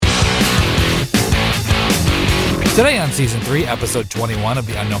Today on Season 3, Episode 21 of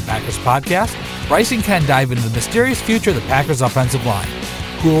the Unknown Packers podcast, Bryce and Ken dive into the mysterious future of the Packers offensive line.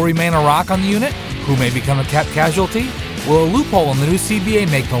 Who will remain a rock on the unit? Who may become a cap casualty? Will a loophole in the new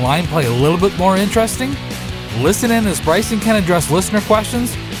CBA make the line play a little bit more interesting? Listen in as Bryce and Ken address listener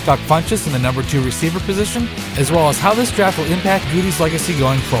questions, talk Funchess in the number 2 receiver position, as well as how this draft will impact Goody's legacy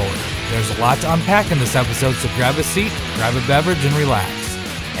going forward. There's a lot to unpack in this episode, so grab a seat, grab a beverage, and relax.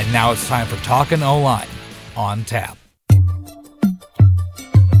 And now it's time for Talkin' O-Line on tap.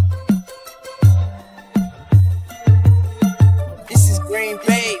 This is Green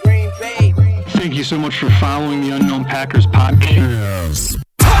Bay, Green Bay. Thank you so much for following the Unknown Packers podcast.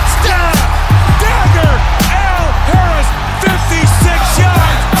 Touchdown! Dagger! Al Harris, 56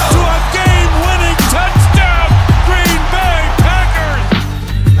 yards to a game-winning touchdown! Green Bay Packers!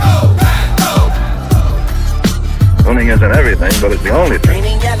 Go, Pack, go! Winning isn't everything, but it's the only thing.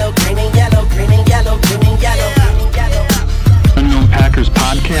 Green and yellow, green and yellow, green and yellow, green and yellow, green and yellow. Unknown Packers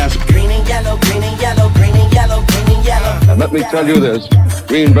podcast. Green and yellow, green and yellow, green and yellow, green and yellow. And let me tell you this,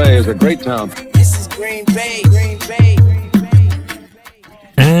 Green Bay is a great town. This is Green Bay, Green Bay, Green Bay.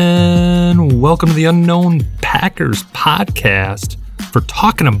 And welcome to the Unknown Packers podcast for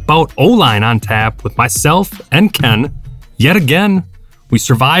talking about O-Line on tap with myself and Ken. Yet again, we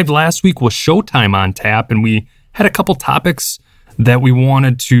survived last week with Showtime on tap, and we had a couple topics that we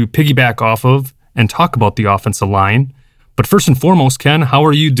wanted to piggyback off of and talk about the offensive line. But first and foremost, Ken, how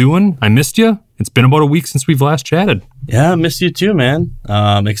are you doing? I missed you. It's been about a week since we've last chatted. Yeah, I miss you too, man.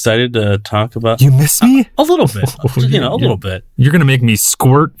 I'm excited to talk about... You miss me? A little bit. A little bit. You're going to make me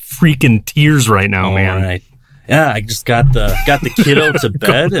squirt freaking tears right now, man. All right. Yeah, I just got the kiddo to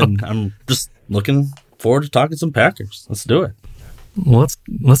bed, and I'm just looking forward to talking some Packers. Let's do it. Well,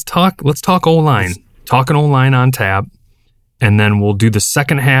 let's talk O-Line. Talking O-Line on tap. And then we'll do the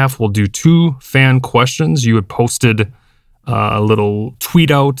second half. We'll do 2 fan questions. You had posted a little tweet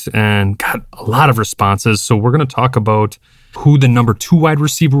out and got a lot of responses. So we're going to talk about who the number 2 wide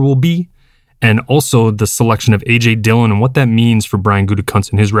receiver will be, and also the selection of A.J. Dillon and what that means for Brian Gutekunst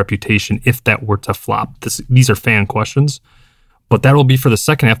and his reputation if that were to flop. These are fan questions, but that will be for the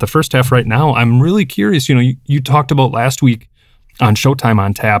second half. The first half right now, I'm really curious. You talked about last week on Showtime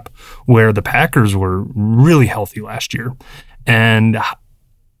on tap where the Packers were really healthy last year. And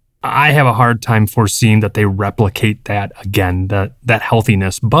I have a hard time foreseeing that they replicate that again, that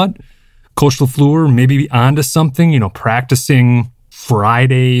healthiness. But Coach LaFleur may be onto something, practicing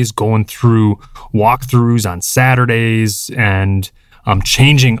Fridays, going through walkthroughs on Saturdays, and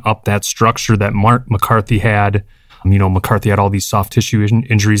changing up that structure that Mark McCarthy had. McCarthy had all these soft tissue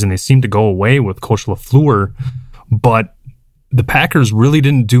injuries, and they seemed to go away with Coach LaFleur. But the Packers really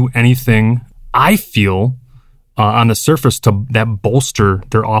didn't do anything, I feel, on the surface to that bolster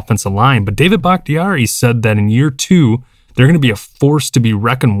their offensive line. But David Bakhtiari said that in year 2, they're going to be a force to be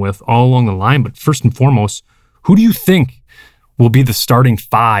reckoned with all along the line. But first and foremost, who do you think will be the starting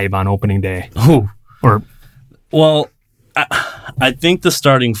 5 on opening day? Well, I think the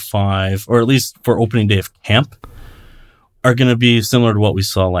starting 5, or at least for opening day of camp, are going to be similar to what we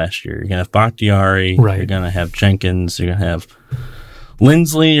saw last year. You're going to have Bakhtiari, right. You're going to have Jenkins, you're going to have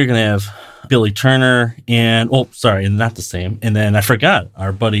Lindsley, you're going to have Billy Turner, and not the same. And then I forgot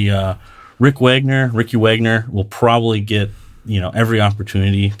our buddy Ricky Wagner will probably get every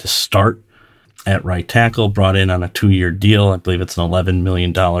opportunity to start at right tackle. Brought in on a 2-year deal. I believe it's an $11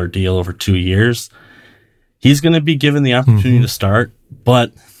 million deal over 2 years. He's going to be given the opportunity to start,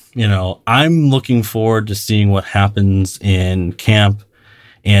 but I'm looking forward to seeing what happens in camp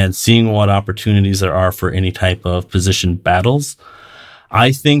and seeing what opportunities there are for any type of position battles.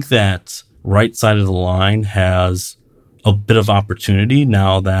 I think that right side of the line has a bit of opportunity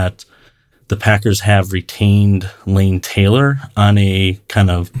now that the Packers have retained Lane Taylor on a kind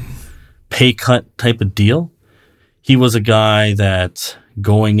of pay cut type of deal. He was a guy that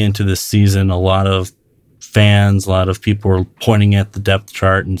going into this season, a lot of fans, a lot of people were pointing at the depth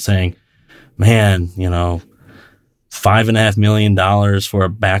chart and saying, man, $5.5 million for a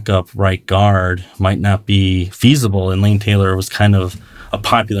backup right guard might not be feasible. And Lane Taylor was kind of a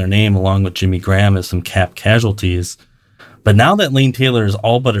popular name along with Jimmy Graham as some cap casualties. But now that Lane Taylor is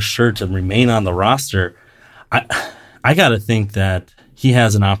all but assured to remain on the roster, I got to think that he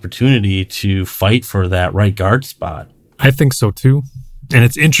has an opportunity to fight for that right guard spot. I think so too. And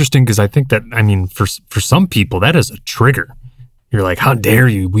it's interesting because I think that, for some people, that is a trigger. You're like, how dare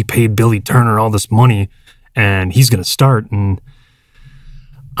you? We paid Billy Turner all this money and he's going to start. And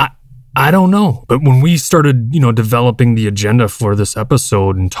I don't know. But when we started, developing the agenda for this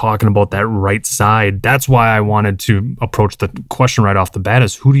episode and talking about that right side, that's why I wanted to approach the question right off the bat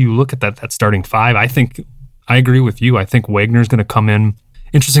is who do you look at that starting 5? I think I agree with you. I think Wagner's going to come in.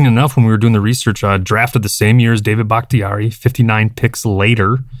 Interesting enough, when we were doing the research, drafted the same year as David Bakhtiari, 59 picks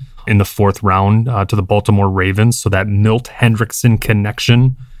later in the 4th round to the Baltimore Ravens. So that Milt Hendrickson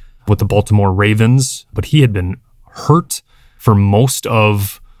connection with the Baltimore Ravens. But he had been hurt for most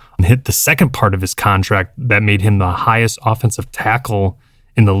of, hit the second part of his contract that made him the highest offensive tackle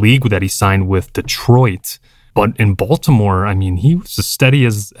in the league that he signed with Detroit. But in Baltimore, I mean, he was as steady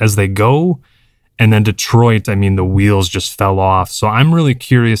as they go. And then Detroit, I mean, the wheels just fell off. So I'm really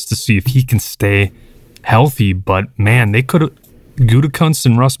curious to see if he can stay healthy. But man, they could have, Gutekunst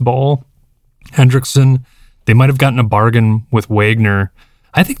and Russ Ball, Hendrickson, they might have gotten a bargain with Wagner.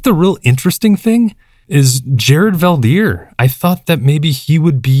 I think the real interesting thing is Jared Valdir. I thought that maybe he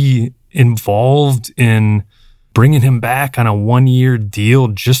would be involved in bringing him back on a 1-year deal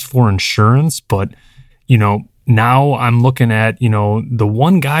just for insurance. But, now I'm looking at, the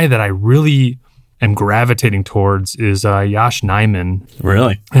one guy that I really am gravitating towards is Yosh Nijman.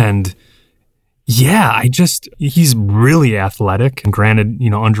 Really? And yeah, he's really athletic. And granted,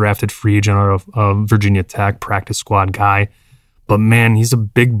 undrafted free agent out of Virginia Tech, practice squad guy. But man, he's a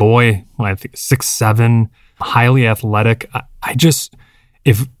big boy. I think 6'7", highly athletic.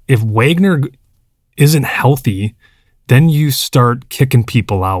 If Wagner isn't healthy, then you start kicking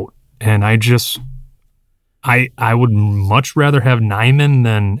people out. And I would much rather have Nijman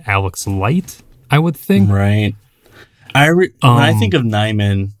than Alex Light, I would think. Right. When I think of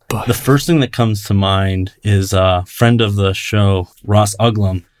Nijman, the first thing that comes to mind is a friend of the show, Ross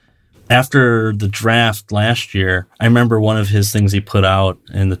Uglum. After the draft last year, I remember one of his things he put out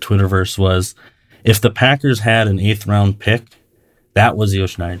in the Twitterverse was, if the Packers had an 8th round pick, that was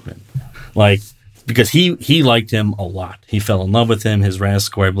Yosh Nijman. Because he liked him a lot. He fell in love with him. His RAS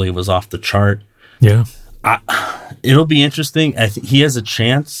score, I believe, was off the chart. Yeah. It'll be interesting. I think he has a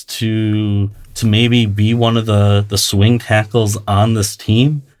chance to maybe be one of the swing tackles on this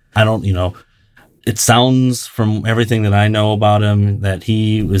team. I don't, it sounds from everything that I know about him that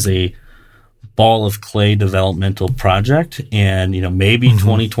he was a ball of clay developmental project. And, maybe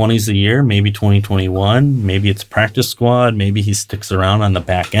 2020 is the year, maybe 2021, maybe it's practice squad, maybe he sticks around on the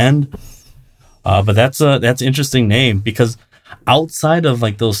back end. But that's an interesting name because outside of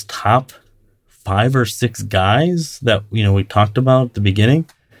those top 5 or 6 guys that, we talked about at the beginning,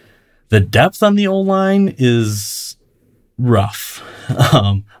 the depth on the O-line is rough.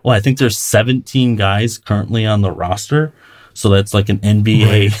 I think there's 17 guys currently on the roster. So that's like an NBA,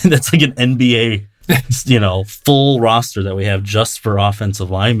 right. That's like an NBA, full roster that we have just for offensive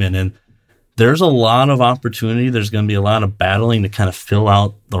linemen. And there's a lot of opportunity. There's going to be a lot of battling to kind of fill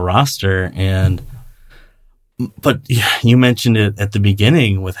out the roster. But you mentioned it at the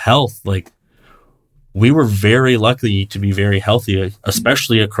beginning with health. We were very lucky to be very healthy,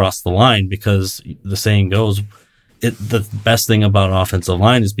 especially across the line, because the saying goes, the best thing about an offensive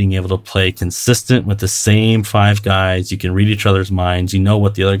line is being able to play consistent with the same 5 guys. You can read each other's minds. You know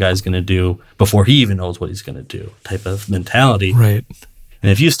what the other guy's going to do before he even knows what he's going to do, type of mentality. Right.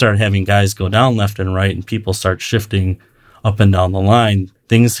 And if you start having guys go down left and right and people start shifting up and down the line,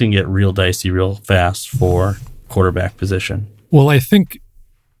 things can get real dicey real fast for quarterback position. Well, I think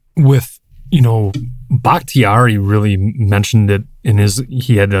with, Bakhtiari really mentioned it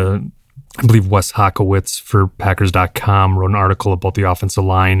he had I believe Wes Hockowitz for Packers.com wrote an article about the offensive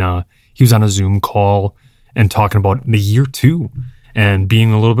line. He was on a Zoom call and talking about the year 2 and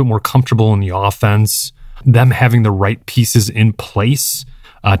being a little bit more comfortable in the offense, them having the right pieces in place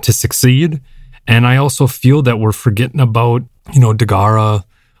to succeed. And I also feel that we're forgetting about, Degara,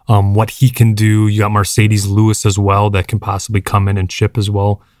 what he can do. You got Mercedes Lewis as well that can possibly come in and chip as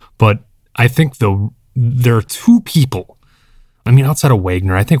well. But I think there are 2 people. I mean, outside of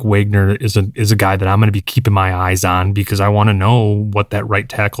Wagner, I think Wagner is a guy that I'm going to be keeping my eyes on because I want to know what that right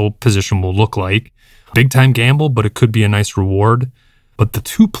tackle position will look like. Big time gamble, but it could be a nice reward. But the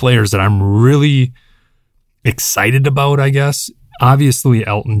 2 players that I'm really excited about, I guess, obviously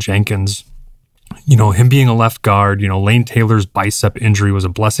Elton Jenkins. Him being a left guard, Lane Taylor's bicep injury was a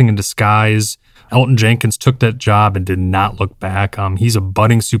blessing in disguise. Elton Jenkins took that job and did not look back. He's a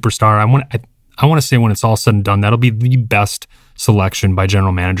budding superstar. I want to say when it's all said and done, that'll be the best selection by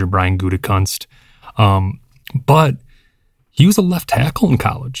general manager Brian Gutekunst. But he was a left tackle in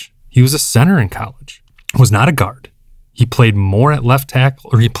college. He was a center in college. Was not a guard. He played more at left tackle,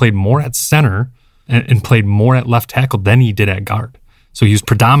 or he played more at center and played more at left tackle than he did at guard. So he was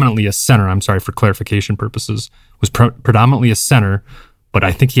predominantly a center. I'm sorry for clarification purposes. Was predominantly a center, but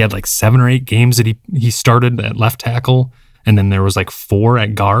I think he had 7 or 8 games that he started at left tackle, and then there was 4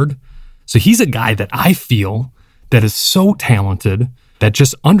 at guard. So he's a guy that I feel that is so talented, that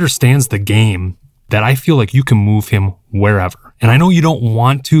just understands the game that I feel like you can move him wherever. And I know you don't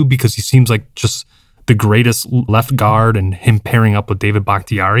want to because he seems like just the greatest left guard and him pairing up with David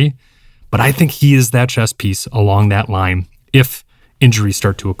Bakhtiari. But I think he is that chess piece along that line if injuries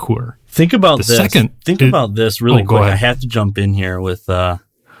start to occur. Think about this. About this really quick. Ahead. I have to jump in here with do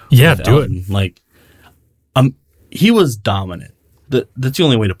Elton. it. Like, he was dominant. That's the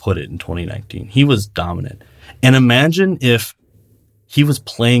only way to put it in 2019. He was dominant. And imagine if he was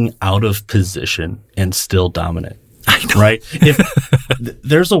playing out of position and still dominant. I know. Right? If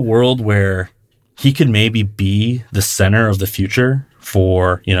there's a world where he could maybe be the center of the future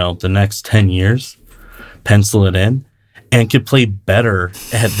for, the next 10 years, pencil it in, and could play better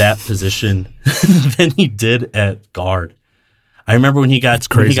at that position than he did at guard. I remember when he got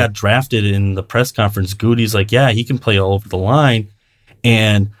drafted in the press conference, Goody's like, yeah, he can play all over the line.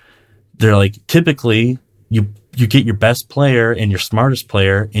 And they're like, typically you get your best player and your smartest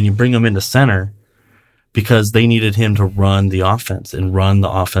player and you bring them into center because they needed him to run the offense and run the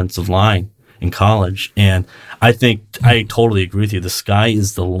offensive line in college. And I think I totally agree with you. The sky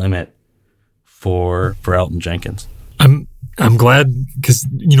is the limit for Elton Jenkins. I'm glad because,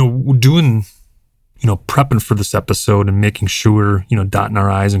 doing, prepping for this episode and making sure, dotting our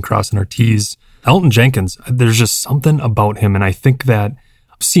I's and crossing our T's, Elton Jenkins, there's just something about him. And I think that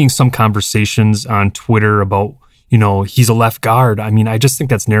seeing some conversations on Twitter about, he's a left guard. I mean, I just think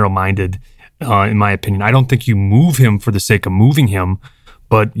that's narrow-minded, in my opinion. I don't think you move him for the sake of moving him,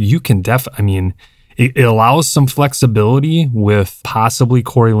 but you can it allows some flexibility with possibly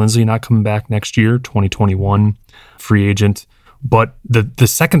Corey Linsley not coming back next year, 2021, free agent. But the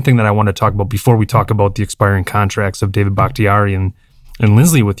second thing that I want to talk about before we talk about the expiring contracts of David Bakhtiari and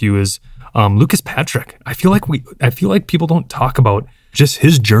Linsley with you is Lucas Patrick. I feel like people don't talk about just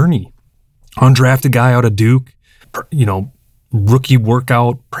his journey. Undrafted guy out of Duke, rookie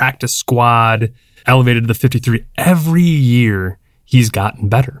workout, practice squad, elevated to the 53. Every year he's gotten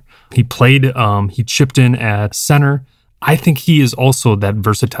better. He played, he chipped in at center. I think he is also that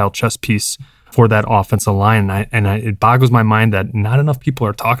versatile chess piece for that offensive line. It boggles my mind that not enough people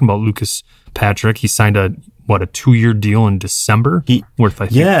are talking about Lucas Patrick. He signed a 2-year deal in December worth, I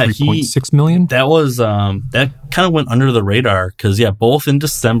think, $3.6 million. That was, that kind of went under the radar because, both in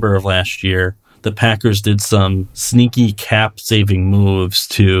December of last year, the Packers did some sneaky cap saving moves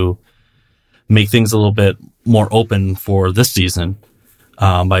to make things a little bit more open for this season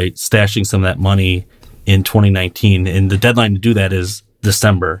by stashing some of that money in 2019. And the deadline to do that is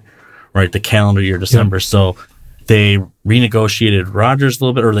December, right? The calendar year December. Yeah. So they renegotiated Rodgers a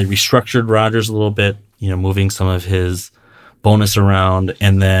little bit, or they restructured Rodgers a little bit, moving some of his bonus around.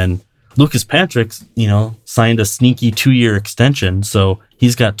 And then Lucas Patrick, signed a sneaky 2-year extension. So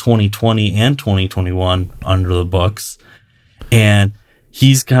he's got 2020 and 2021 under the books. And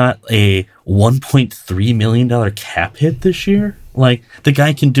he's got a $1.3 million cap hit this year. Like, the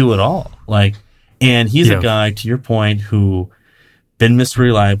guy can do it all. Like, and he's a guy, to your point, who been Mr.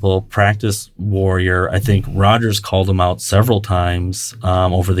 Reliable, practice warrior. I think Rodgers called him out several times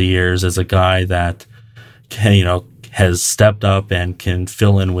over the years as a guy that can, has stepped up and can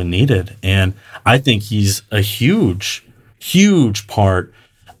fill in when needed. And I think he's a huge, huge part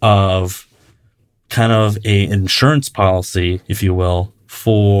of kind of a insurance policy, if you will,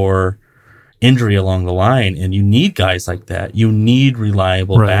 for injury along the line. And you need guys like that. You need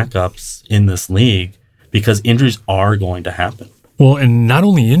reliable backups in this league because injuries are going to happen. Well, and not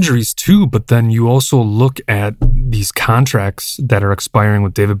only injuries too, but then you also look at these contracts that are expiring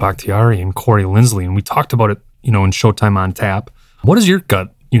with David Bakhtiari and Corey Linsley. And we talked about it, in Showtime on Tap. What is your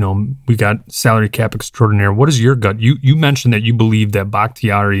gut? We got salary cap extraordinaire. What is your gut? You mentioned that you believe that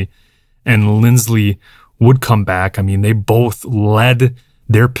Bakhtiari and Linsley would come back. I mean, they both led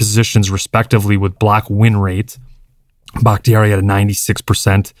their positions respectively with block win rate. Bakhtiari had a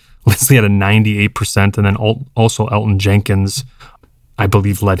 96%, Linsley had a 98%, and then also Elton Jenkins, I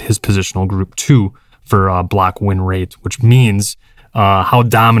believe, led his positional group too for block win rate, which means how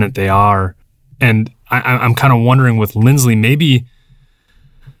dominant they are. And I'm kind of wondering with Linsley, maybe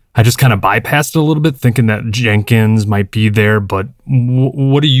I just kind of bypassed it a little bit, thinking that Jenkins might be there. But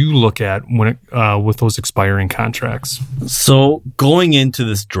what do you look at when with those expiring contracts? So going into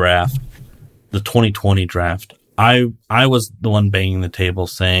this draft, the 2020 draft, I was the one banging the table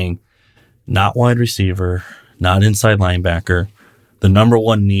saying, not wide receiver, not inside linebacker. The number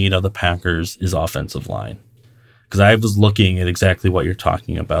one need of the Packers is offensive line. Because I was looking at exactly what you're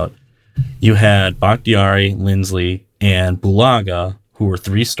talking about. You had Bakhtiari, Linsley, and Bulaga, who were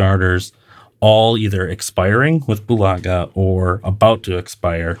 3 starters, all either expiring with Bulaga or about to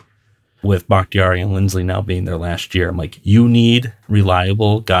expire, with Bakhtiari and Linsley now being their last year. I'm like, you need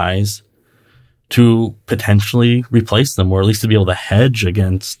reliable guys to potentially replace them, or at least to be able to hedge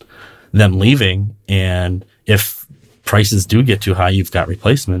against them leaving. And if prices do get too high, you've got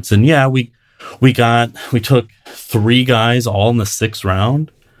replacements. And yeah, we took 3 guys all in the 6th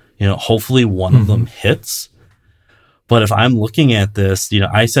round. Hopefully one of them hits. But if I'm looking at this,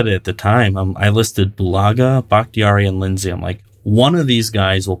 I said it at the time, I listed Bulaga, Bakhtiari, and Lindsay. I'm like, one of these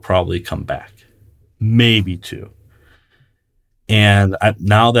guys will probably come back. Maybe 2. And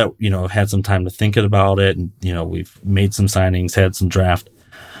now that, I've had some time to think about it, and, we've made some signings, had some draft,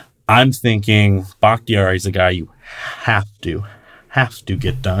 I'm thinking Bakhtiari is a guy you have to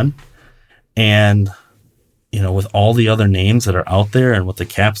get done. And, with all the other names that are out there and what the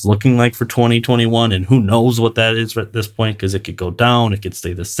cap's looking like for 2021, and who knows what that is at this point, because it could go down, it could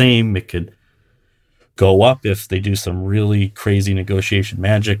stay the same, it could go up if they do some really crazy negotiation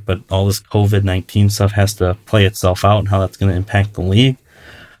magic, but all this COVID-19 stuff has to play itself out and how that's going to impact the league.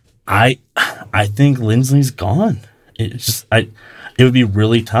 I think Lindsley's gone. It would be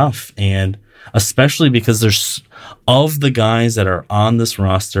really tough, and especially because there's, of the guys that are on this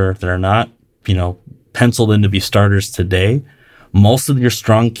roster that are not, penciled in to be starters today, most of your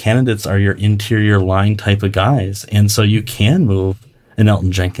strong candidates are your interior line type of guys. And so you can move an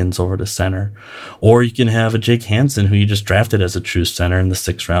Elton Jenkins over to center, or you can have a Jake Hansen, who you just drafted as a true center in the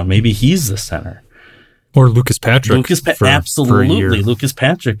 6th round. Maybe he's the center. Or Lucas Patrick. Absolutely. Lucas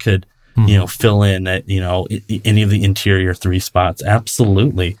Patrick could, fill in at, any of the interior 3 spots.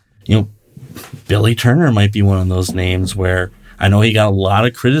 Absolutely. Billy Turner might be one of those names where I know he got a lot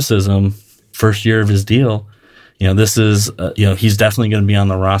of criticism first year of his deal. This is, he's definitely going to be on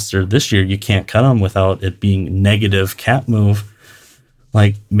the roster this year. You can't cut him without it being negative cap move.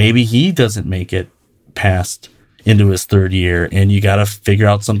 Like, maybe he doesn't make it past into his 3rd year, and you got to figure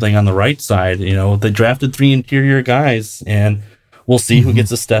out something on the right side. They drafted 3 interior guys, and we'll see who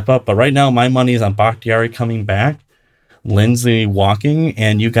gets a step up. But right now, my money is on Bakhtiari coming back, Lindsay walking,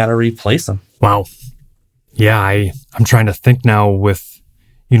 and you got to replace him. Wow. Yeah, I'm trying to think now with,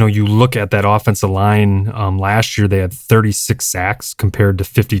 you look at that offensive line. Last year, they had 36 sacks compared to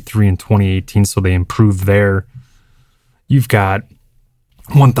 53 in 2018, so they improved there. You've got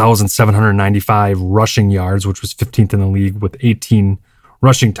 1,795 rushing yards, which was 15th in the league, with 18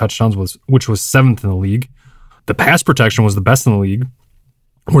 rushing touchdowns, which was 7th in the league. The pass protection was the best in the league,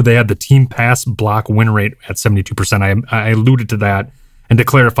 where they had the team pass block win rate at 72%. I alluded to that. And to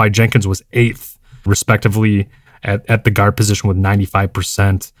clarify, Jenkins was 8th, respectively, at the guard position with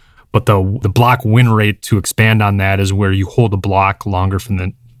 95%. But the block win rate, to expand on that, is where you hold a block longer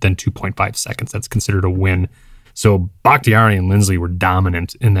than 2.5 seconds. That's considered a win. So Bakhtiari and Lindsley were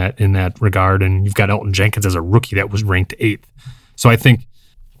dominant in that regard. And you've got Elton Jenkins as a rookie that was ranked 8th. So I think,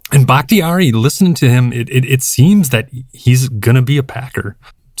 and Bakhtiari, listening to him, it seems that he's going to be a Packer.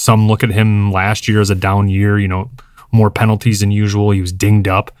 Some look at him last year as a down year, more penalties than usual. He was dinged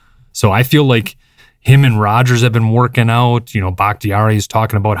up. So I feel like him and Rodgers have been working out. Bakhtiari is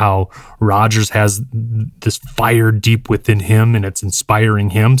talking about how Rodgers has this fire deep within him and it's inspiring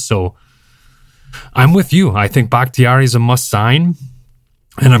him. So I'm with you. I think Bakhtiari is a must sign.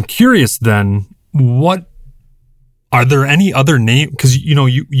 And I'm curious then, are there any other names? Because,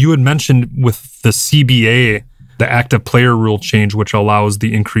 you had mentioned with the CBA, the active player rule change, which allows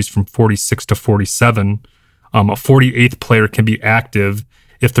the increase from 46 to 47. A 48th player can be active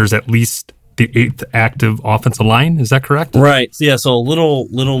if there's at least the 8th active offensive line. Is that correct? Right. Yeah. So a little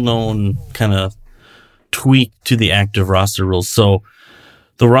known kind of tweak to the active roster rules. So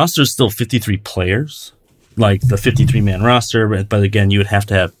the roster is still 53 players, like the 53-man roster. But again, you would have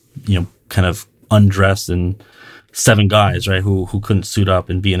to have, kind of undressed and 7 guys, right, who couldn't suit up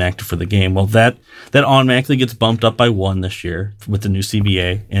and be inactive for the game. Well, that automatically gets bumped up by 1 this year with the new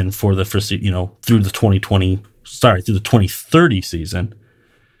CBA, and for the first, through the 2030 season,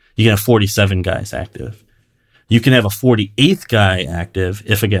 you can have 47 guys active. You can have a 48th guy active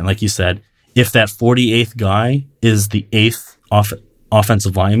if, again, like you said, if that 48th guy is the 8th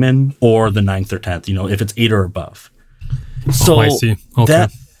offensive lineman or the 9th or 10th, if it's 8 or above. So I see. Okay.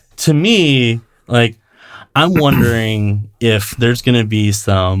 That, to me, like, I'm wondering if there's going to be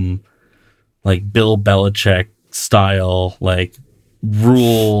some, like, Bill Belichick style, like,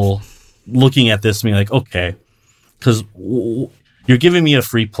 rule looking at this, being like, okay, because you're giving me a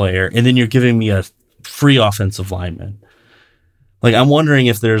free player and then you're giving me a free offensive lineman. Like, I'm wondering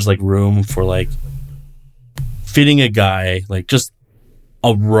if there's, like, room for, like, fitting a guy, like, just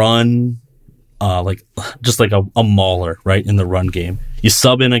a run, just like a mauler, right, in the run game. You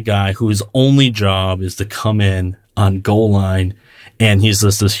sub in a guy whose only job is to come in on goal line, and he's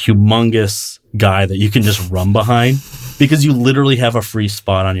this humongous guy that you can just run behind because you literally have a free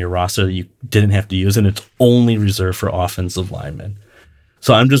spot on your roster that you didn't have to use, and it's only reserved for offensive linemen.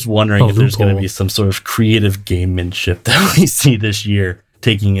 So I'm just wondering if there's going to be some sort of creative gamemanship that we see this year,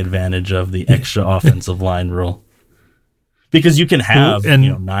 taking advantage of the extra offensive line rule. Because you can have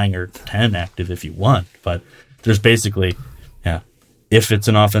 9 or 10 active if you want, but there's basically, if it's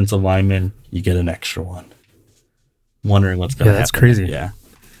an offensive lineman, you get an extra one. Wondering what's going to happen. That's crazy. Yeah.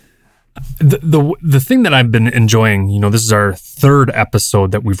 The thing that I've been enjoying, this is our 3rd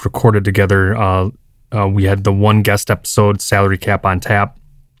episode that we've recorded together. We had the one guest episode, Salary Cap on Tap,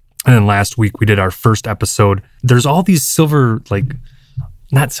 and then last week we did our 1st episode. There's all these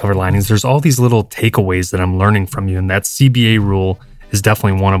not silver linings. There's all these little takeaways that I'm learning from you, and that CBA rule is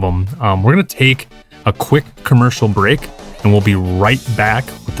definitely one of them. We're going to take a quick commercial break, and we'll be right back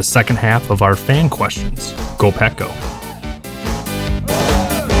with the second half of our fan questions. Go Pack Go.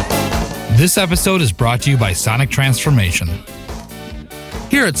 This episode is brought to you by Sonic Transformation.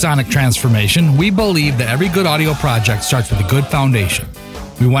 Here at Sonic Transformation, we believe that every good audio project starts with a good foundation.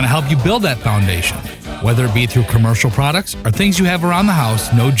 We want to help you build that foundation. Whether it be through commercial products or things you have around the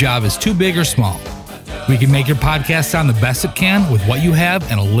house, no job is too big or small. We can make your podcast sound the best it can with what you have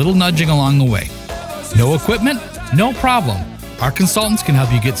and a little nudging along the way. No equipment? No problem. Our consultants can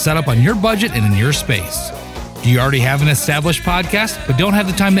help you get set up on your budget and in your space. Do you already have an established podcast but don't have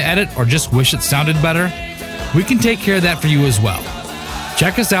the time to edit or just wish it sounded better? We can take care of that for you as well.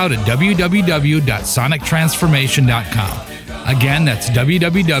 Check us out at www.sonictransformation.com. Again, that's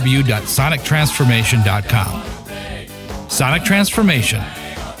www.sonictransformation.com. Sonic Transformation.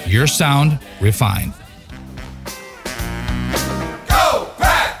 Your sound refined. Go,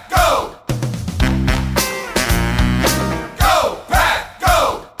 Pack, go! Go, Pack,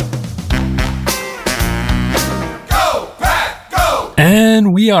 go! Go, Pack, go!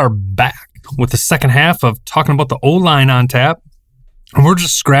 And we are back with the second half of talking about the O-line on tap. And we're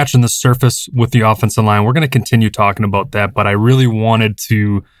just scratching the surface with the offensive line. We're going to continue talking about that, but I really wanted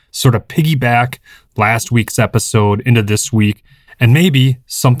to sort of piggyback last week's episode into this week. And maybe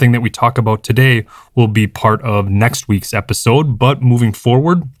something that we talk about today will be part of next week's episode. But moving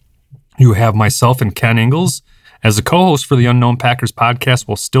forward, you have myself and Ken Ingalls as a co-host for the Unknown Packers podcast.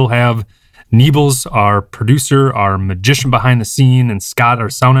 We'll still have Niebles, our producer, our magician behind the scene, and Scott, our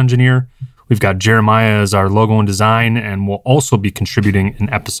sound engineer. We've got Jeremiah as our logo and design, and we'll also be contributing in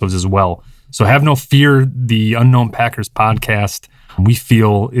episodes as well. So have no fear. The Unknown Packers podcast, we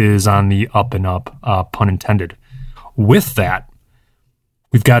feel, is on the up and up, pun intended. With that,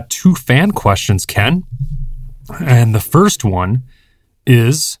 we've got 2 fan questions, Ken. And the first one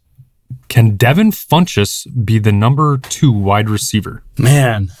is, can Devin Funchess be the number 2 wide receiver?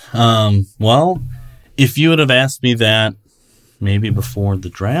 Man, well, if you would have asked me that maybe before the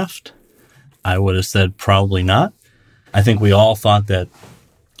draft, I would have said probably not. I think we all thought that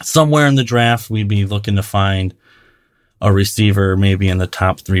somewhere in the draft we'd be looking to find a receiver maybe in the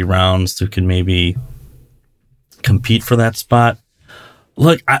top 3 rounds who can maybe compete for that spot.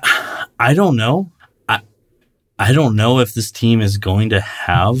 Look, I don't know. I don't know if this team is going to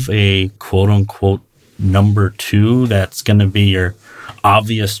have a quote-unquote number 2 that's going to be your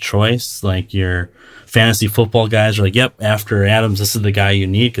obvious choice, like your fantasy football guys are like, yep, after Adams, this is the guy you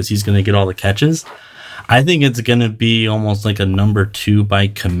need because he's going to get all the catches. I think it's going to be almost like a number 2 by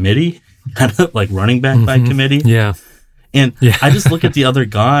committee, kind of like running back by committee. Yeah. And I just look at the other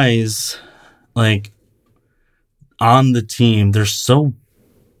guys, like, on the team. They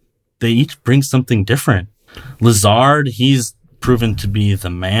each bring something different. Lazard, he's proven to be the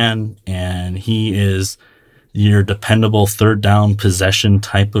man, and he is your dependable 3rd down possession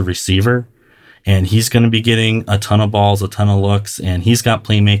type of receiver. And he's going to be getting a ton of balls, a ton of looks, and he's got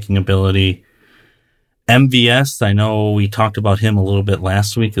playmaking ability. MVS, I know we talked about him a little bit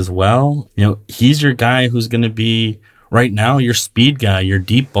last week as well. He's your guy who's going to be, right now, your speed guy, your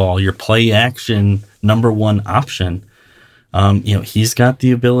deep ball, your play action number 1 option. He's got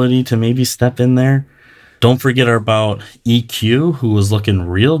the ability to maybe step in there. Don't forget about EQ, who was looking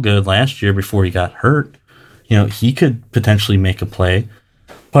real good last year before he got hurt. He could potentially make a play.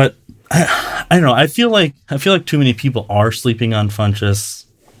 But I don't know. I feel like too many people are sleeping on Funchess.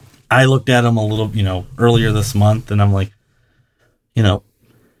 I looked at him a little, earlier this month, and I'm like,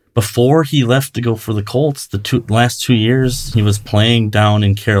 before he left to go for the Colts, the last 2 years he was playing down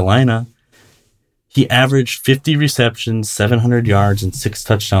in Carolina, he averaged 50 receptions, 700 yards, and 6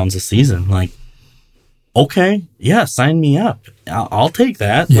 touchdowns a season. Like, okay, yeah, sign me up. I'll take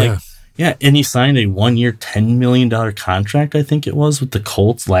that. Yeah. Yeah, and he signed a 1-year, $10 million contract, I think it was, with the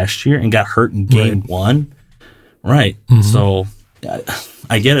Colts last year and got hurt in game 1. Right. Mm-hmm. So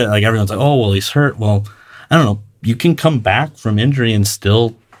I get it. Like, everyone's like, oh, well, he's hurt. Well, I don't know. you can come back from injury and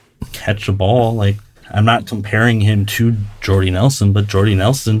still catch a ball. Like, I'm not comparing him to Jordy Nelson, but Jordy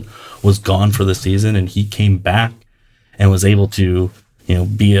Nelson was gone for the season and he came back and was able to,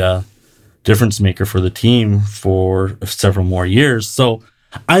 be a difference maker for the team for several more years. So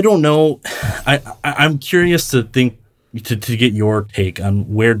I don't know. I'm curious to get your take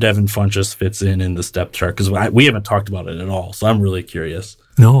on where Devin Funchess fits in this depth chart, because we haven't talked about it at all. So I'm really curious.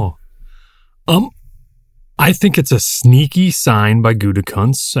 No. I think it's a sneaky sign by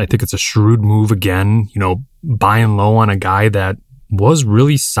Gutekunst. I think it's a shrewd move again, buying low on a guy that was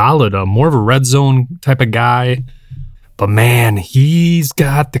really solid, more of a red zone type of guy. But man, he's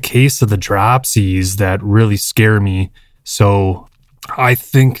got the case of the dropsies that really scare me. So I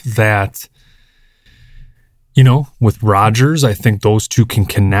think that, with Rodgers, I think those two can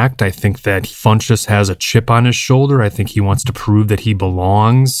connect. I think that Funchess has a chip on his shoulder. I think he wants to prove that he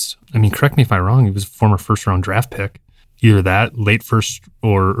belongs. I mean, correct me if I'm wrong, he was a former first-round draft pick. Either that, late first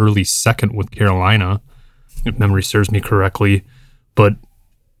or early second with Carolina, if memory serves me correctly. But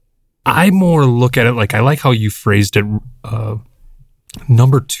I more look at it like, I like how you phrased it,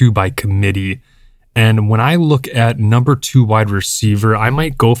 number 2 by committee. And when I look at number 2 wide receiver, I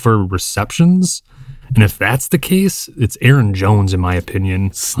might go for receptions. And if that's the case, it's Aaron Jones, in my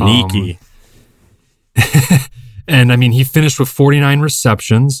opinion. Sneaky. And I mean, he finished with 49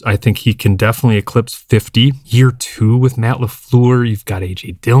 receptions. I think he can definitely eclipse 50. Year 2 with Matt LaFleur. You've got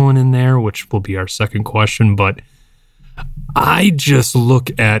A.J. Dillon in there, which will be our second question. But I just look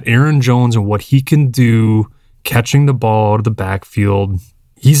at Aaron Jones and what he can do catching the ball out of the backfield.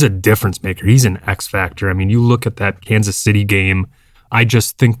 He's a difference maker. He's an X factor. I mean, you look at that Kansas City game. I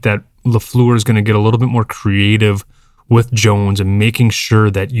just think that LaFleur is going to get a little bit more creative with Jones and making sure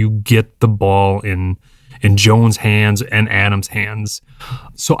that you get the ball in Jones' hands and Adams' hands.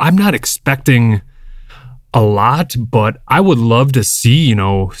 So I'm not expecting a lot, but I would love to see,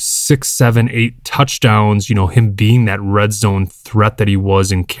 6, 7, 8 touchdowns, him being that red zone threat that he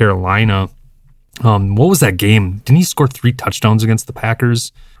was in Carolina. What was that game? Didn't he score 3 touchdowns against the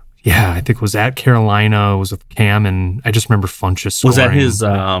Packers? Yeah, I think it was at Carolina. It was with Cam, and I just remember Funchess scoring. Was that his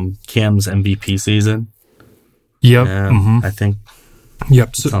Cam's MVP season? Yep. Yeah, I think.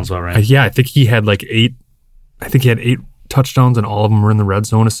 Yep. So, sounds about right. Yeah, I think he had 8. I think he had 8 touchdowns, and all of them were in the red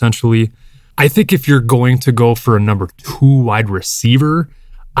zone, essentially. I think if you're going to go for a number 2 wide receiver,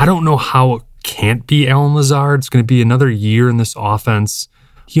 I don't know how it can't be Allen Lazard. It's going to be another year in this offense.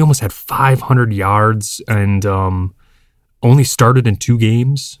 He almost had 500 yards and only started in 2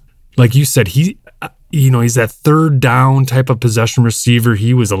 games. Like you said, he's that third down type of possession receiver.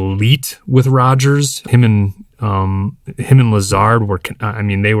 He was elite with Rodgers. Him and Lazard were,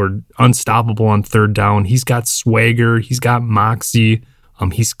 they were unstoppable on third down. He's got swagger. He's got moxie.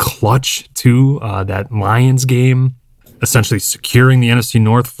 He's clutch too. That Lions game, essentially securing the NFC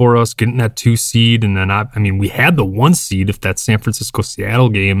North for us, getting that 2 seed. And then, we had the 1 seed if that San Francisco-Seattle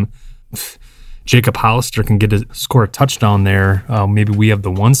game, Jacob Hollister can score a touchdown there. Maybe we have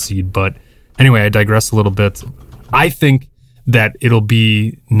the 1 seed. But anyway, I digress a little bit. I think that it'll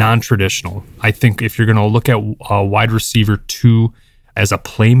be non-traditional. I think if you're going to look at wide receiver 2 as a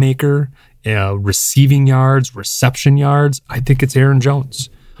playmaker, receiving yards, reception yards, I think it's Aaron Jones.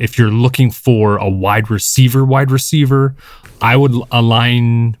 If you're looking for a wide receiver, I would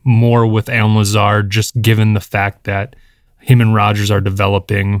align more with Allen Lazard, just given the fact that him and Rodgers are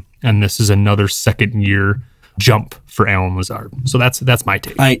developing, and this is another second-year jump for Allen Lazard. So that's my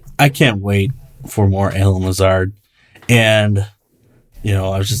take. I can't wait for more Allen Lazard. And,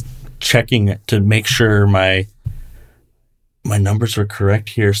 I was just checking to make sure my numbers are correct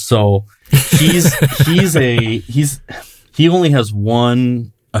here. So he only has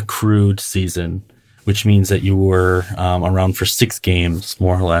 1 accrued season, which means that you were around for 6 games,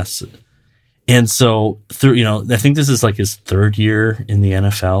 more or less. And so I think this is like his 3rd year in the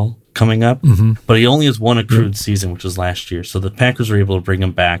NFL coming up, but he only has 1 accrued season, which was last year. So the Packers were able to bring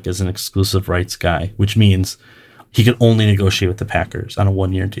him back as an exclusive rights guy, which means he could only negotiate with the Packers on a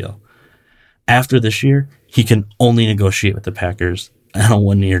 1-year deal. After this year, he can only negotiate with the Packers on a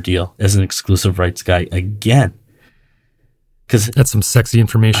 1-year deal as an exclusive rights guy again. Because that's some sexy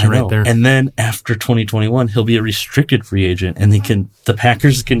information right there. And then after 2021, he'll be a restricted free agent, and the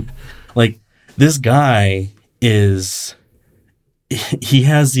Packers can, this guy he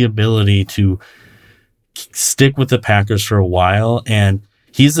has the ability to stick with the Packers for a while, and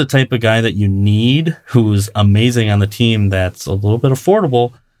he's the type of guy that you need, who's amazing on the team, that's a little bit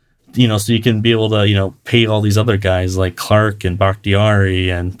affordable, so you can be able to, pay all these other guys like Clark and Bakhtiari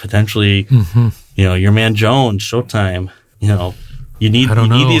and potentially, your man Jones, Showtime, You need I don't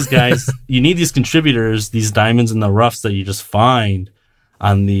know. these guys. You need these contributors, these diamonds in the roughs that you just find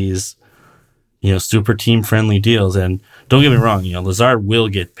on these, super team friendly deals. And don't get me wrong, Lazard will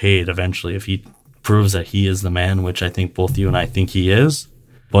get paid eventually if he proves that he is the man, which I think both you and I think he is.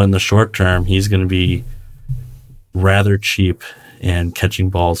 But in the short term, he's going to be rather cheap and catching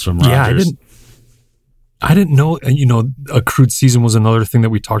balls from Rodgers. Yeah, I didn't know, accrued season was another thing that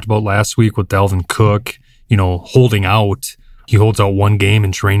we talked about last week with Dalvin Cook, holding out. He holds out one game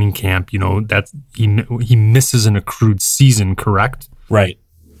in training camp, that he misses an accrued season, correct? Right.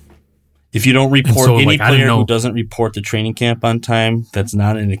 If you don't report so, any player who doesn't report to training camp on time, that's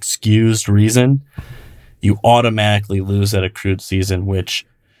not an excused reason. You automatically lose that accrued season, which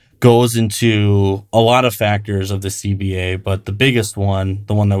goes into a lot of factors of the CBA. But the biggest one,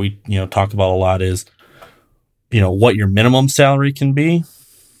 the one that we talk about a lot, is what your minimum salary can be.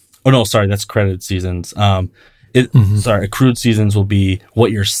 Oh no, sorry, that's credited seasons. Sorry, accrued seasons will be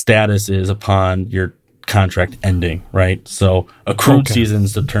what your status is upon your contract ending, right? So accrued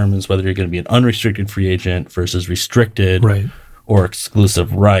seasons determines whether you're going to be an unrestricted free agent versus restricted or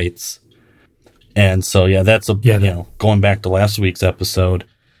exclusive rights. And so, that's going back to last week's episode,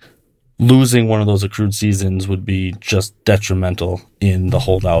 losing one of those accrued seasons would be just detrimental in the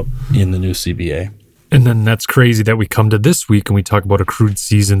holdout in the new CBA. And then that's crazy that we come to this week and we talk about accrued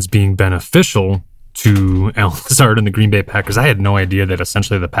seasons being beneficial to Allen Lazard and the Green Bay Packers. I had no idea that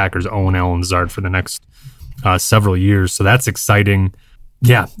essentially the Packers own Allen Lazard for the next several years. So that's exciting.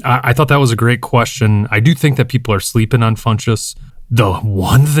 Yeah, I thought that was a great question. I do think that people are sleeping on Funchess. The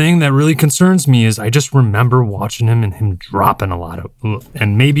one thing that really concerns me is I just remember watching him and him dropping a lot of,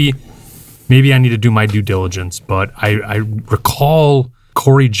 and maybe I need to do my due diligence, but I recall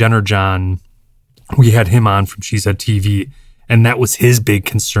Corey Jennerjohn, we had him on from Cheesehead TV, and that was his big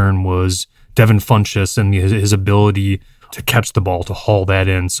concern was Devin Funchess and his ability to catch the ball, to haul that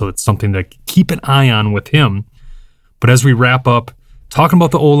in. So it's something to keep an eye on with him. But as we wrap up, talking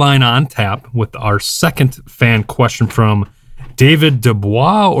about the O-line on tap with our second fan question from David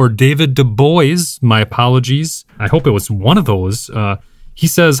Dubois or David DuBois. My apologies. I hope it was one of those. He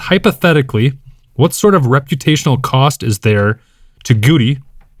says, hypothetically, what sort of reputational cost is there to Goody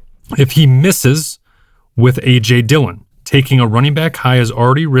if he misses with A.J. Dillon? Taking a running back high is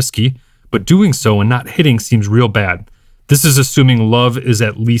already risky, but doing so and not hitting seems real bad. This is assuming Love is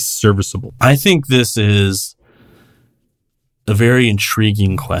at least serviceable. I think this is a very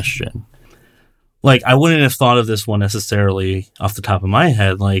intriguing question. I wouldn't have thought of this one necessarily off the top of my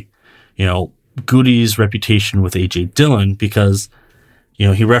head, Goody's reputation with A.J. Dillon, because,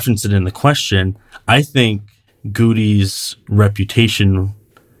 he referenced it in the question. I think Goody's reputation,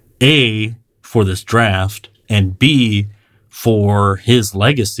 A, for this draft, and B, for his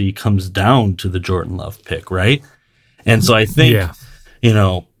legacy comes down to the Jordan Love pick, right? And so I think,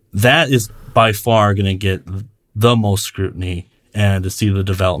 that is by far going to get the most scrutiny, and to see the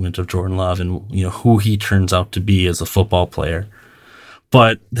development of Jordan Love and, who he turns out to be as a football player.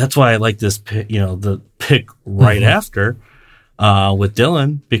 But that's why I like this pick, the pick right after with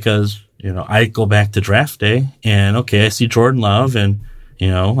Dillon, because, I go back to draft day and, I see Jordan Love and,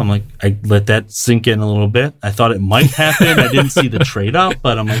 I'm like, I let that sink in a little bit. I thought it might happen. I didn't see the trade up,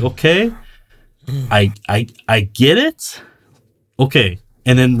 but I'm like, okay, I get it. Okay.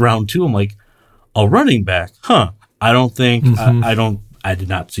 And then round 2, I'm like, a running back, I don't think, I did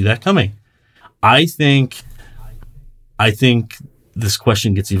not see that coming. I think this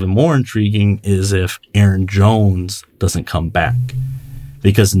question gets even more intriguing is if Aaron Jones doesn't come back,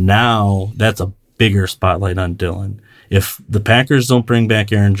 because now that's a bigger spotlight on Dillon. If the Packers don't bring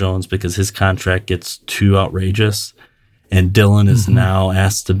back Aaron Jones because his contract gets too outrageous and Dillon is now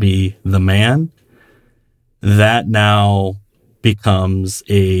asked to be the man, that now becomes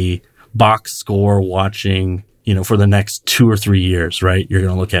a box score watching, for the next 2 or 3 years, right? You're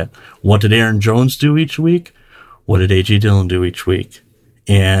going to look at what did Aaron Jones do each week? What did A.J. Dillon do each week?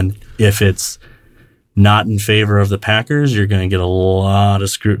 And if it's not in favor of the Packers, you're going to get a lot of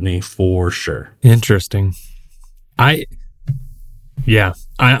scrutiny for sure. Interesting. I'm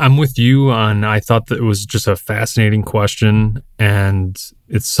with you on, I thought that it was just a fascinating question, and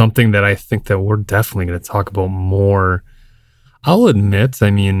it's something that I think that we're definitely going to talk about more. I'll admit,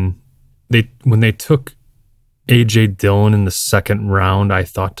 when they took A.J. Dillon in the second round, I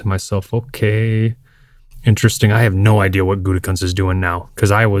thought to myself, okay, interesting. I have no idea what Gutekunst is doing now,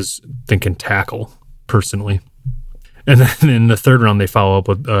 because I was thinking tackle, personally. And then in the third round, they follow up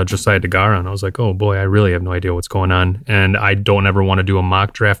with Josiah DeGuara, and I was like, oh boy, I really have no idea what's going on. And I don't ever want to do a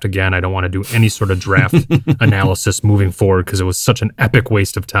mock draft again. I don't want to do any sort of draft analysis moving forward, because it was such an epic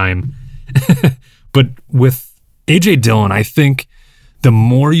waste of time. But with A.J. Dillon, I think the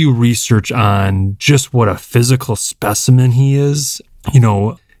more you research on just what a physical specimen he is,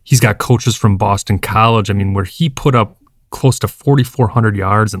 he's got coaches from Boston College. I mean, where he put up close to 4,400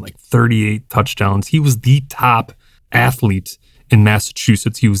 yards and like 38 touchdowns. He was the top athlete in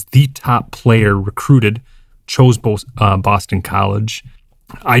Massachusetts. He was the top player recruited, chose Boston College.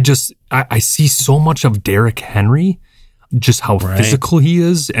 I see so much of Derrick Henry, just how physical he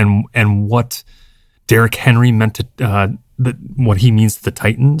is and what Derrick Henry meant to, what he means to the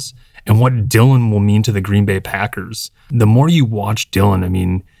Titans and what Dillon will mean to the Green Bay Packers. The more you watch Dillon, I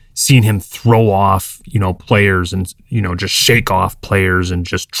mean, seeing him throw off, players and, just shake off players and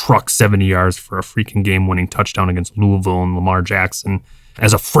just truck 70 yards for a freaking game-winning touchdown against Louisville and Lamar Jackson.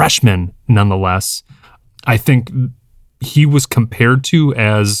 As a freshman, nonetheless, I think he was compared to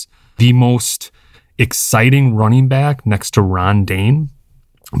as the most exciting running back next to Ron Dane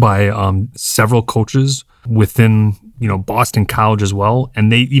by several coaches within, Boston College as well.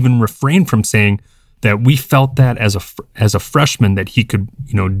 And they even refrained from saying that we felt that as a freshman that he could,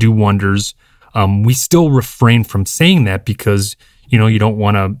 do wonders. We still refrain from saying that because, you don't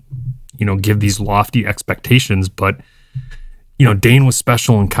want to, give these lofty expectations. But, Dane was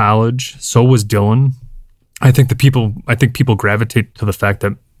special in college. So was Dillon. I think people gravitate to the fact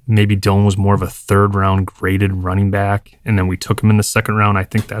that maybe Dillon was more of a third round graded running back, and then we took him in the second round. I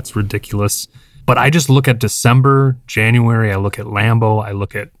think that's ridiculous. But I just look at December, January. I look at Lambeau. I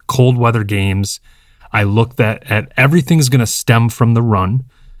look at cold weather games. I look at everything's going to stem from the run.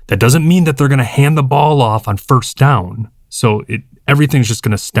 That doesn't mean that they're going to hand the ball off on first down. So everything's just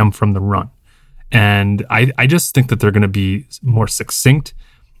going to stem from the run. And I just think that they're going to be more succinct.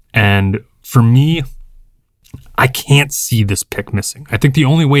 And for me, I can't see this pick missing. I think the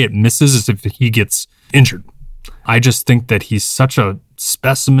only way it misses is if he gets injured. I just think that he's such a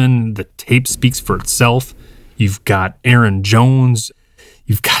specimen. The tape speaks for itself. You've got Aaron Jones.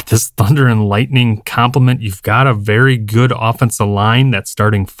 You've got this thunder and lightning complement. You've got a very good offensive line that's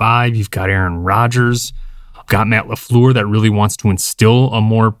starting 5. You've got Aaron Rodgers. You've got Matt LaFleur that really wants to instill a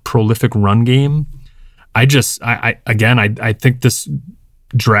more prolific run game. I think this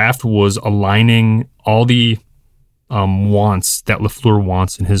draft was aligning all the wants that LaFleur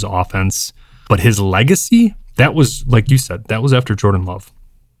wants in his offense. But his legacy, that was, like you said, that was after Jordan Love.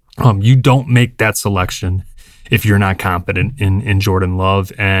 You don't make that selection if you're not confident in Jordan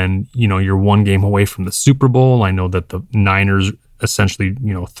Love, and you're one game away from the Super Bowl. I know that the Niners essentially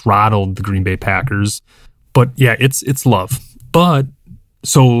throttled the Green Bay Packers, but yeah, it's Love. But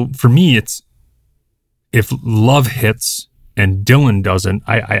so for me, it's if Love hits and Dillon doesn't,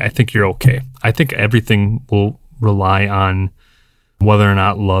 I think you're okay. I think everything will rely on whether or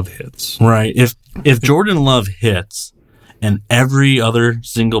not Love hits. Right. If Jordan Love hits and every other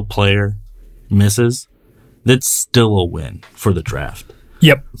single player misses, that's still a win for the draft.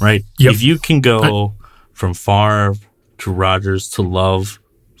 Yep. Right? Yep. If you can go from Favre to Rodgers to Love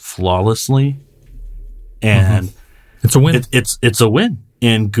flawlessly, and it's a win. It's a win.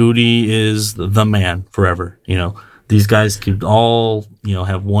 And Goody is the man forever. These guys could all,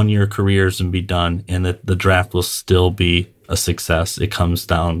 have 1-year careers and be done, and the draft will still be a success. It comes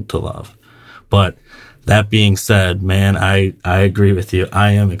down to Love. But that being said, man, I agree with you.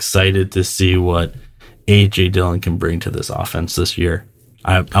 I am excited to see what A.J. Dillon can bring to this offense this year.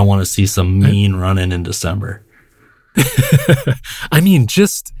 I want to see some mean running in December. I mean,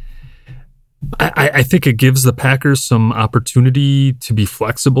 I think it gives the Packers some opportunity to be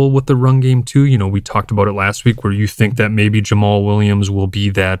flexible with the run game too. We talked about it last week where you think that maybe Jamal Williams will be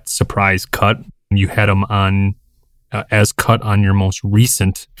that surprise cut. You had him on as cut on your most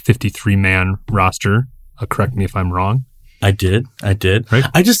recent 53-man roster. Correct me if I'm wrong. I did. Right?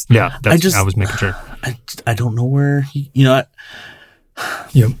 I was making sure. I don't know where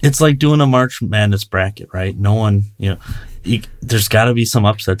it's like doing a March Madness bracket, right? No one, there's got to be some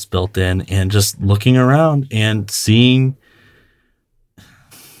upsets built in, and just looking around and seeing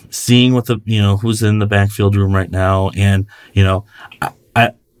what the, who's in the backfield room right now. And,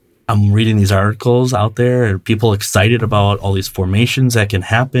 I'm reading these articles out there and people excited about all these formations that can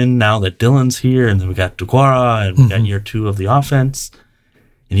happen now that Dillon's here. And then we got DeGuara and we got year 2 of the offense.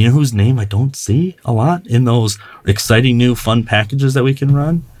 And you know whose name I don't see a lot in those exciting new fun packages that we can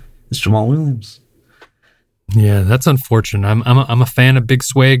run? It's Jamal Williams. Yeah, that's unfortunate. I'm a fan of Big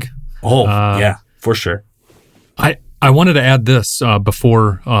Swag. Oh, yeah, for sure. I wanted to add this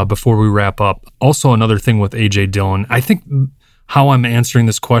before we wrap up. Also, another thing with A.J. Dillon, I think how I'm answering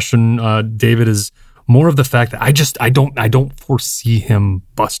this question, David, is more of the fact that I don't foresee him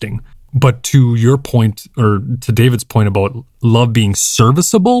busting. But to your point, or to David's point about Love being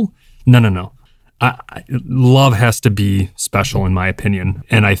serviceable, no. Love has to be special in my opinion.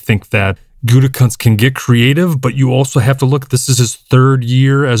 And I think that Gutekunst can get creative, but you also have to look, this is his third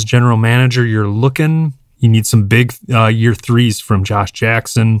year as general manager. You need some big year threes from Josh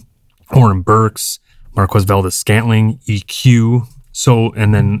Jackson, Oren Burks, Marquez Valdes-Scantling, EQ. So,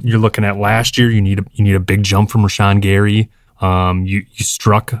 and then you're looking at last year, you need a big jump from Rashawn Gary.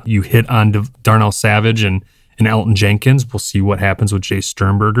 You hit on Darnell Savage and Elton Jenkins. We'll see what happens with Jay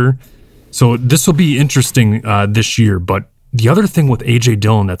Sternberger. So this will be interesting this year. But the other thing with A.J.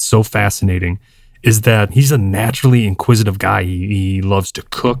 Dillon that's so fascinating is that he's a naturally inquisitive guy. He loves to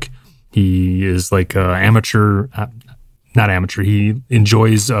cook. He is like not amateur. He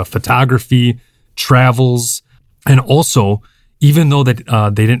enjoys photography, travels, and also, even though that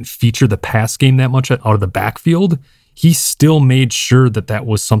they didn't feature the pass game that much out of the backfield, he still made sure that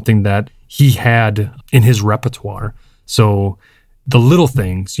was something that he had in his repertoire. So the little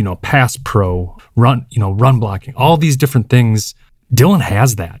things, pass pro, run blocking, all these different things, Dillon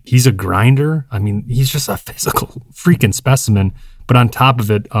has that. He's a grinder. I mean, he's just a physical freaking specimen. But on top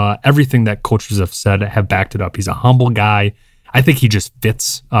of it, everything that coaches have said have backed it up. He's a humble guy. I think he just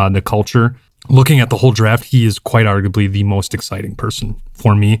fits the culture. Looking at the whole draft, he is quite arguably the most exciting person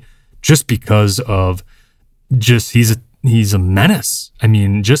for me, just because of he's a menace. I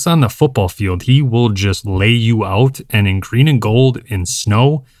mean, just on the football field, he will just lay you out, and in green and gold, in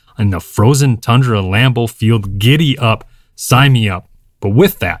snow, in the frozen tundra of Lambeau Field, giddy up, sign me up. But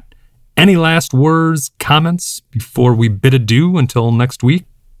with that, any last words, comments before we bid adieu until next week?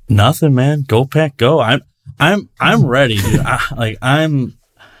 Nothing, man. Go Pack, go. I'm ready, dude.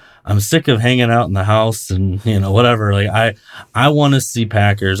 I'm sick of hanging out in the house and whatever. Like I want to see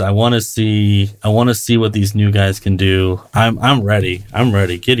Packers. I want to see what these new guys can do. I'm ready.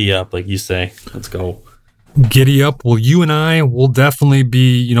 Giddy up, like you say. Let's go. Giddy up. Well, you and I will definitely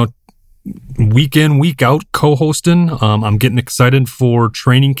be, week in, week out co-hosting. I'm getting excited for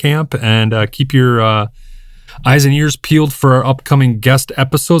training camp, and keep your eyes and ears peeled for our upcoming guest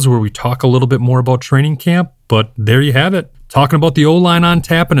episodes where we talk a little bit more about training camp. But there you have it. Talking about the O-line on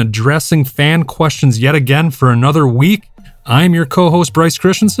tap and addressing fan questions yet again for another week. I'm your co-host, Bryce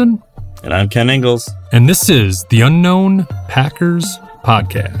Christensen. And I'm Ken Ingalls. And this is the Unknown Packers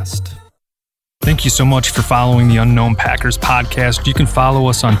Podcast. Thank you so much for following the Unknown Packers Podcast. You can follow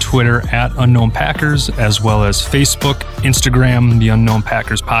us on Twitter at Unknown Packers, as well as Facebook, Instagram, the Unknown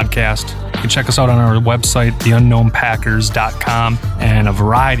Packers Podcast. You can check us out on our website, theunknownpackers.com, and a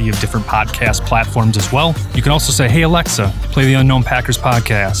variety of different podcast platforms as well. You can also say, hey, Alexa, play the Unknown Packers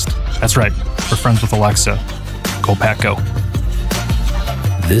Podcast. That's right. We're friends with Alexa. Go Pack, go.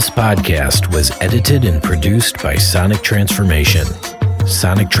 This podcast was edited and produced by Sonic Transformation.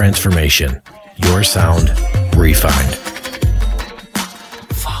 Sonic Transformation. Your sound refined.